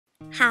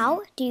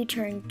How do you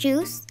turn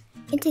juice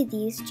into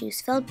these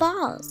juice-filled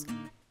balls?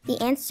 The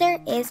answer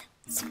is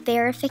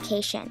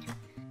spherification.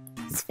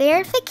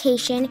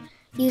 Spherification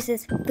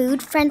uses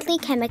food-friendly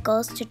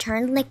chemicals to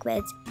turn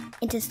liquids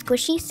into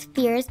squishy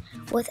spheres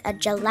with a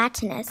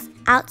gelatinous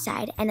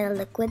outside and a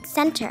liquid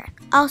center,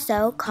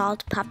 also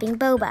called popping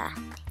boba.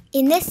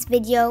 In this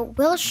video,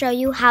 we'll show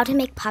you how to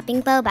make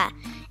popping boba,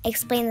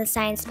 explain the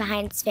science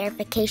behind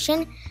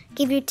spherification,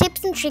 give you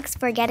tips and tricks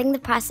for getting the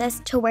process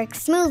to work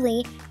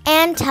smoothly,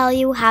 and tell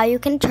you how you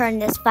can turn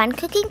this fun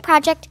cooking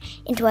project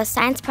into a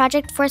science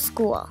project for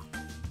school.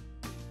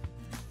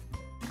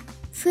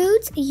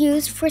 Foods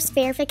used for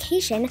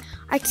spherification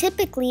are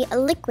typically a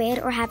liquid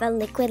or have a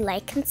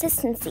liquid-like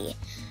consistency.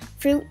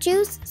 Fruit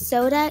juice,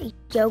 soda,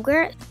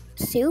 yogurt,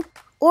 soup,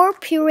 or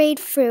pureed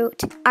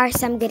fruit are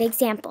some good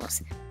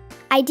examples.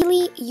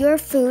 Ideally, your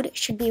food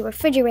should be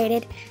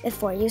refrigerated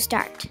before you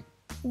start.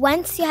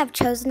 Once you have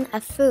chosen a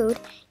food,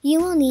 you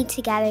will need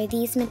to gather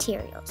these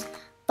materials.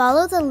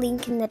 Follow the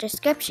link in the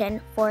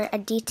description for a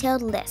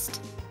detailed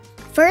list.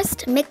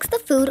 First, mix the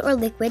food or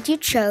liquid you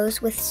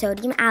chose with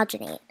sodium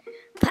alginate.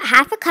 Put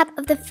half a cup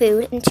of the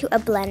food into a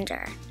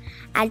blender.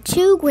 Add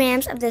 2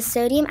 grams of the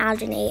sodium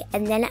alginate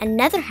and then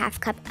another half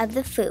cup of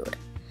the food.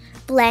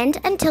 Blend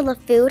until the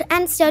food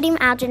and sodium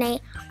alginate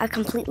are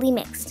completely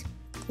mixed.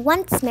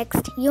 Once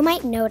mixed, you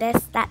might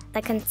notice that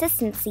the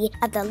consistency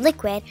of the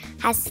liquid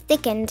has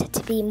thickened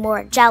to be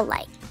more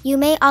gel-like. You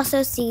may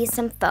also see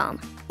some foam.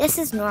 This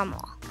is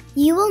normal.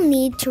 You will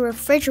need to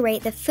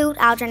refrigerate the food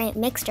alginate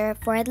mixture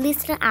for at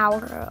least an hour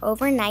or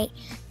overnight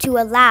to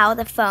allow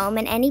the foam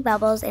and any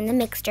bubbles in the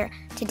mixture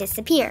to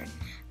disappear.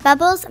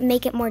 Bubbles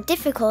make it more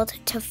difficult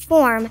to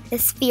form the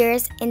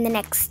spheres in the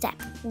next step.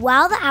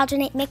 While the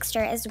alginate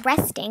mixture is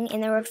resting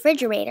in the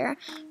refrigerator,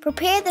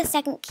 prepare the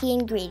second key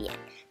ingredient,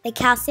 the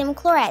calcium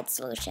chloride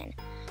solution.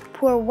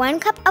 Pour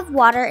 1 cup of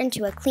water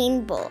into a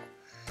clean bowl.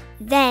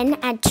 Then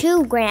add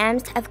 2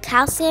 grams of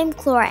calcium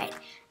chloride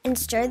and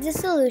stir the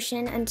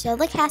solution until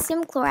the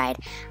calcium chloride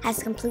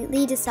has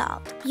completely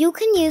dissolved. You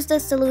can use the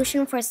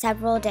solution for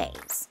several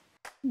days.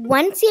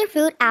 Once your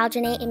food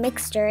alginate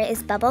mixture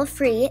is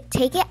bubble-free,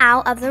 take it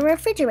out of the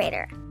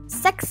refrigerator.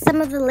 Suck some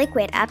of the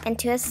liquid up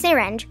into a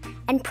syringe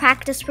and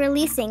practice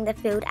releasing the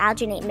food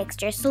alginate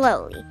mixture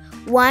slowly,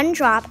 1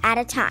 drop at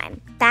a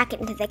time, back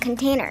into the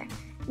container.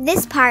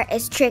 This part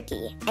is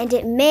tricky, and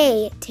it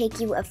may take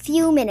you a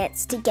few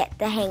minutes to get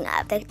the hang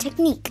of the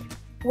technique.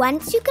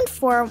 Once you can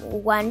form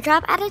 1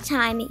 drop at a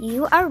time,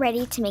 you are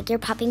ready to make your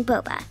popping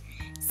boba.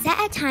 Set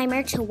a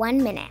timer to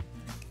 1 minute.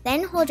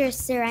 Then hold your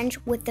syringe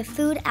with the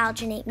food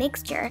alginate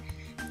mixture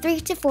 3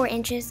 to 4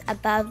 inches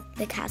above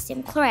the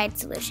calcium chloride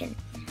solution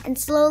and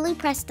slowly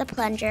press the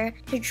plunger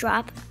to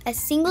drop a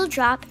single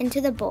drop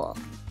into the bowl.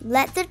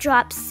 Let the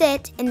drop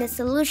sit in the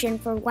solution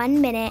for 1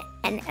 minute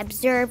and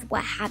observe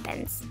what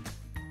happens.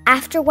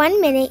 After 1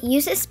 minute,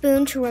 use a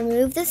spoon to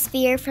remove the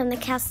sphere from the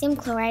calcium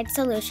chloride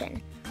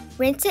solution.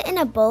 Rinse it in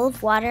a bowl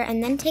of water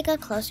and then take a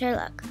closer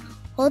look.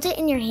 Hold it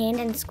in your hand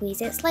and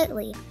squeeze it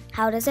slightly.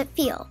 How does it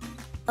feel?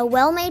 A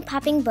well-made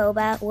popping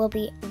boba will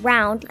be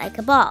round like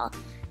a ball.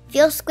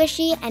 Feel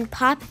squishy and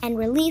pop and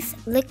release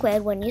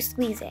liquid when you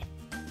squeeze it.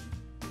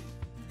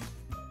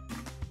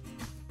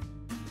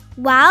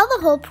 While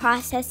the whole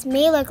process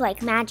may look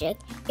like magic,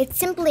 it's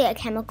simply a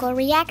chemical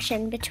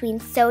reaction between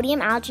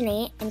sodium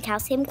alginate and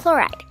calcium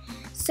chloride.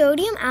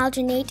 Sodium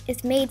alginate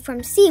is made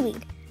from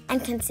seaweed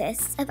and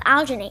consists of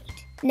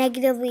alginate,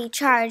 negatively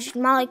charged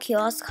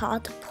molecules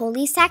called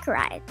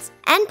polysaccharides,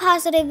 and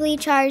positively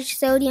charged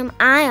sodium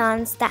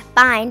ions that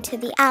bind to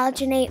the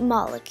alginate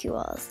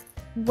molecules.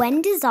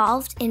 When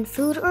dissolved in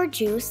food or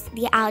juice,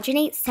 the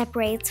alginate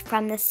separates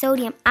from the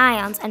sodium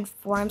ions and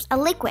forms a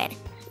liquid.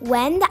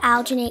 When the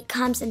alginate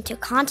comes into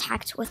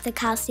contact with the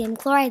calcium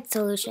chloride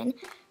solution,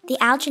 the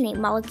alginate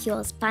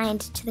molecules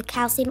bind to the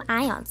calcium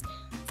ions,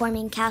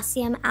 forming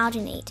calcium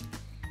alginate.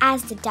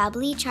 As the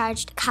doubly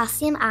charged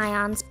calcium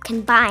ions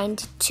can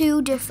bind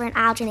 2 different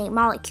alginate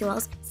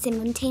molecules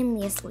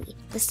simultaneously,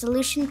 the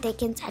solution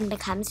thickens and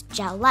becomes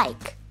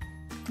gel-like.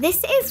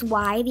 This is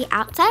why the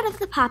outside of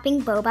the popping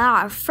boba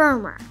are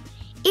firmer.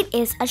 It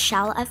is a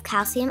shell of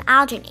calcium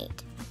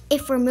alginate.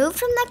 If removed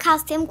from the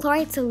calcium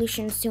chloride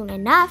solution soon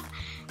enough,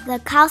 the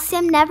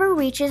calcium never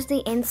reaches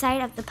the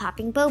inside of the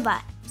popping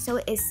boba, so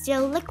it is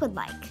still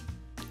liquid-like.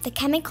 The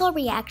chemical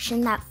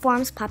reaction that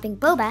forms popping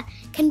boba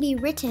can be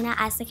written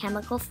as the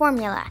chemical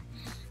formula.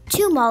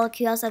 2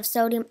 molecules of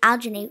sodium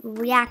alginate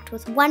react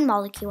with 1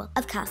 molecule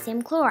of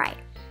calcium chloride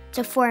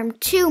to form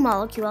 2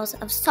 molecules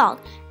of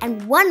salt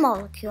and 1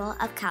 molecule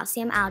of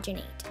calcium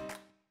alginate.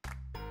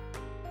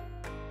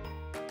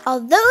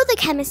 Although the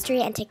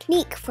chemistry and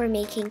technique for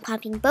making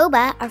popping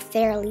boba are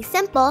fairly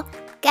simple,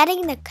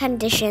 getting the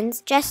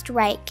conditions just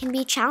right can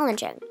be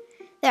challenging.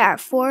 There are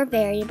 4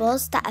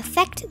 variables that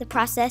affect the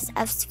process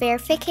of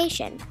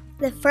spherification.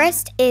 The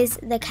first is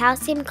the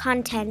calcium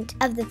content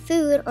of the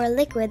food or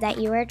liquid that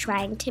you are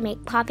trying to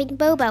make popping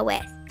boba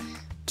with.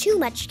 Too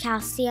much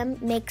calcium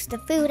makes the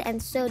food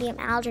and sodium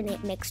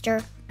alginate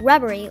mixture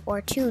rubbery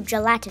or too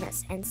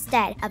gelatinous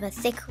instead of a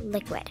thick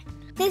liquid.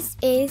 This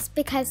is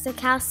because the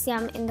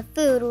calcium in the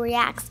food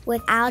reacts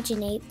with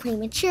alginate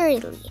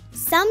prematurely.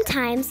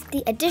 Sometimes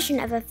the addition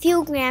of a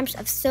few grams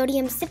of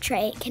sodium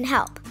citrate can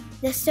help.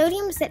 The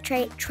sodium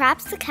citrate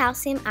traps the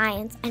calcium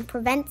ions and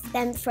prevents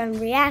them from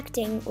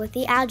reacting with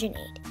the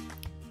alginate.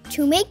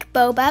 To make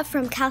boba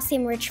from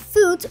calcium-rich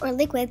foods or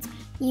liquids,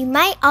 you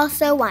might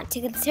also want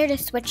to consider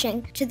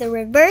switching to the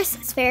reverse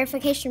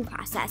spherification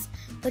process,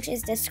 which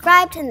is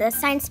described in the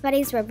Science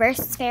Buddies reverse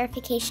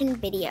spherification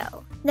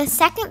video. The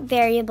second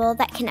variable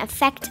that can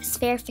affect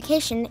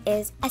spherification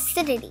is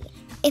acidity.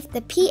 If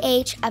the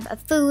pH of a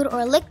food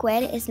or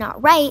liquid is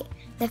not right,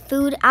 the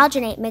food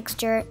alginate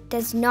mixture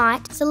does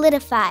not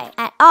solidify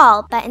at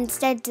all, but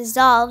instead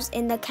dissolves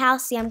in the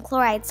calcium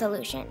chloride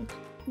solution.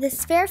 The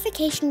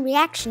spherification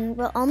reaction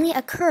will only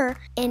occur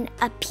in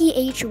a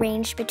pH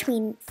range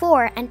between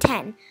 4 and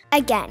 10.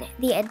 Again,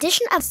 the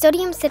addition of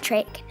sodium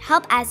citrate can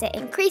help as it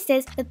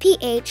increases the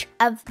pH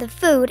of the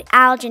food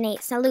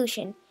alginate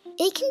solution.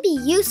 It can be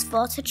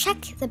useful to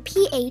check the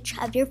pH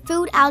of your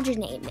food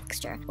alginate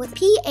mixture with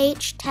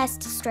pH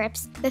test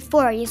strips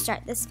before you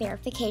start the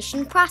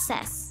spherification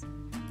process.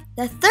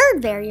 The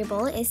third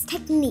variable is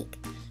technique.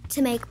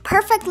 To make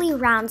perfectly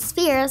round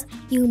spheres,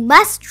 you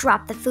must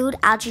drop the food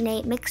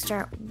alginate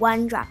mixture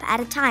one drop at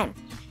a time.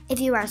 If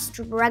you are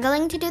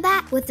struggling to do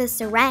that with a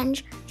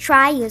syringe,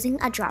 try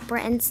using a dropper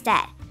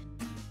instead.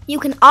 You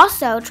can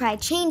also try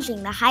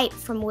changing the height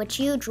from which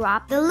you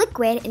drop the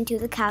liquid into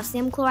the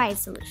calcium chloride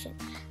solution.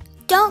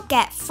 Don't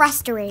get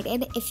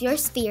frustrated if your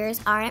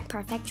spheres aren't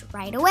perfect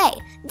right away.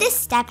 This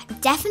step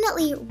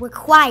definitely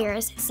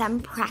requires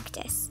some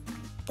practice.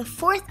 The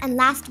fourth and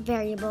last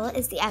variable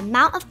is the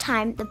amount of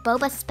time the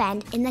boba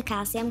spend in the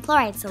calcium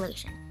chloride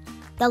solution.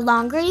 The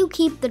longer you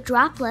keep the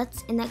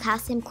droplets in the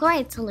calcium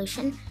chloride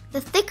solution, the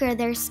thicker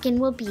their skin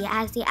will be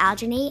as the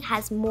alginate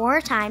has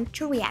more time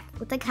to react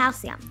with the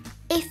calcium.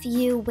 If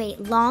you wait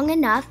long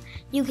enough,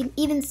 you can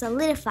even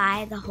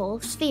solidify the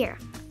whole sphere.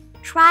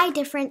 Try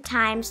different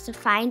times to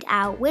find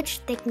out which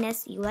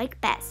thickness you like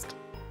best.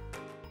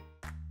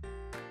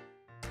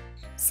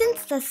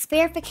 Since the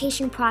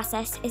spherification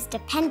process is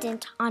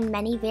dependent on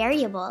many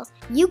variables,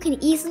 you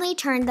can easily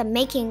turn the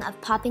making of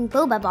popping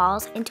boba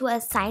balls into a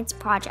science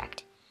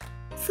project.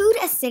 Food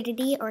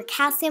acidity or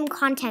calcium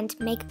content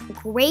make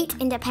great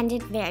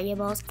independent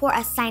variables for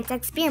a science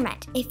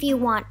experiment if you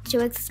want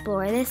to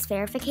explore the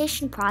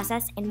spherification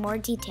process in more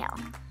detail.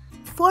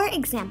 For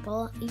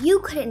example, you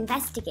could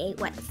investigate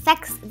what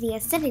effects the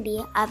acidity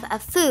of a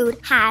food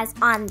has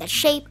on the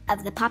shape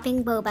of the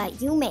popping boba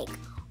you make.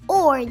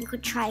 Or you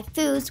could try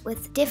foods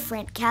with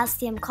different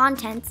calcium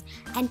contents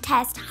and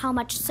test how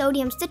much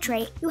sodium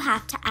citrate you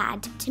have to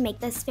add to make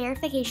the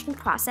spherification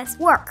process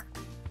work.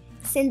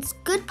 Since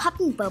good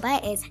popping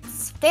boba is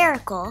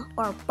spherical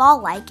or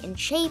ball-like in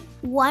shape,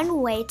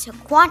 one way to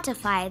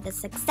quantify the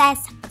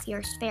success of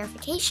your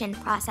spherification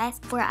process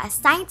for a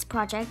science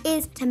project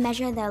is to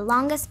measure the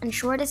longest and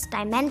shortest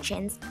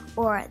dimensions,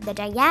 or the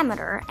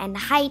diameter and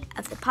height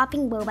of the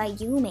popping boba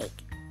you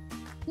make.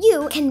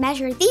 You can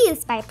measure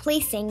these by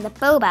placing the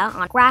boba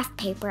on graph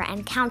paper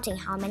and counting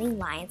how many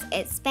lines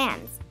it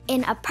spans.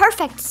 In a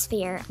perfect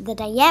sphere, the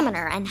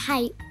diameter and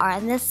height are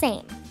the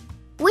same.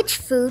 Which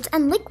foods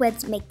and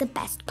liquids make the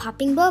best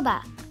popping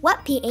boba?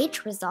 What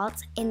pH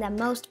results in the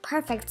most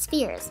perfect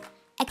spheres?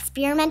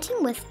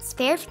 Experimenting with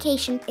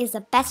spherification is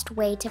the best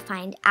way to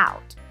find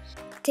out.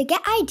 To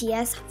get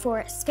ideas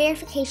for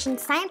spherification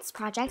science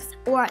projects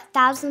or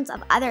thousands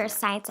of other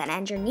science and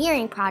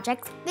engineering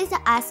projects, visit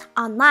us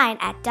online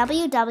at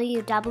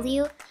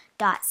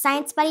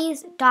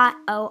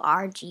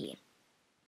www.sciencebuddies.org.